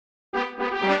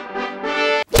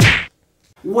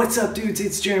What's up, dudes?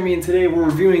 It's Jeremy, and today we're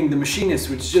reviewing The Machinist,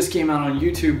 which just came out on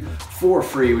YouTube for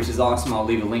free, which is awesome. I'll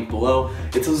leave a link below.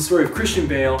 It tells the story of Christian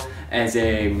Bale as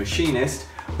a machinist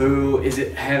who is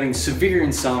having severe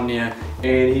insomnia,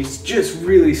 and he's just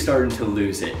really starting to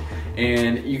lose it.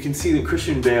 And you can see that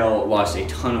Christian Bale lost a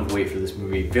ton of weight for this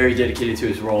movie, very dedicated to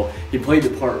his role. He played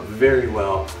the part very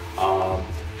well.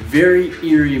 Very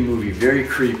eerie movie, very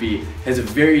creepy, has a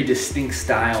very distinct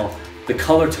style. The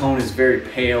color tone is very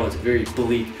pale, it's very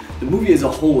bleak. The movie as a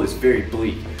whole is very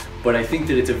bleak, but I think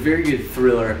that it's a very good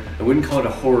thriller. I wouldn't call it a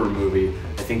horror movie.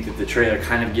 I think that the trailer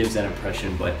kind of gives that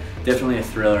impression, but definitely a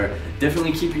thriller.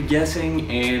 Definitely keep you guessing,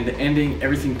 and the ending,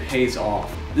 everything pays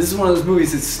off. This is one of those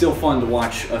movies that's still fun to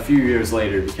watch a few years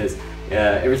later because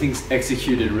everything's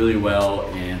executed really well,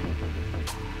 and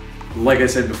like I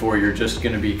said before, you're just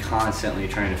going to be constantly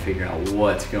trying to figure out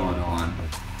what's going on.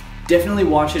 Definitely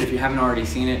watch it if you haven't already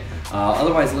seen it.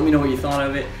 Otherwise, let me know what you thought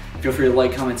of it. Feel free to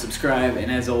like, comment, subscribe, and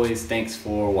as always, thanks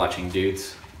for watching,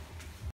 dudes.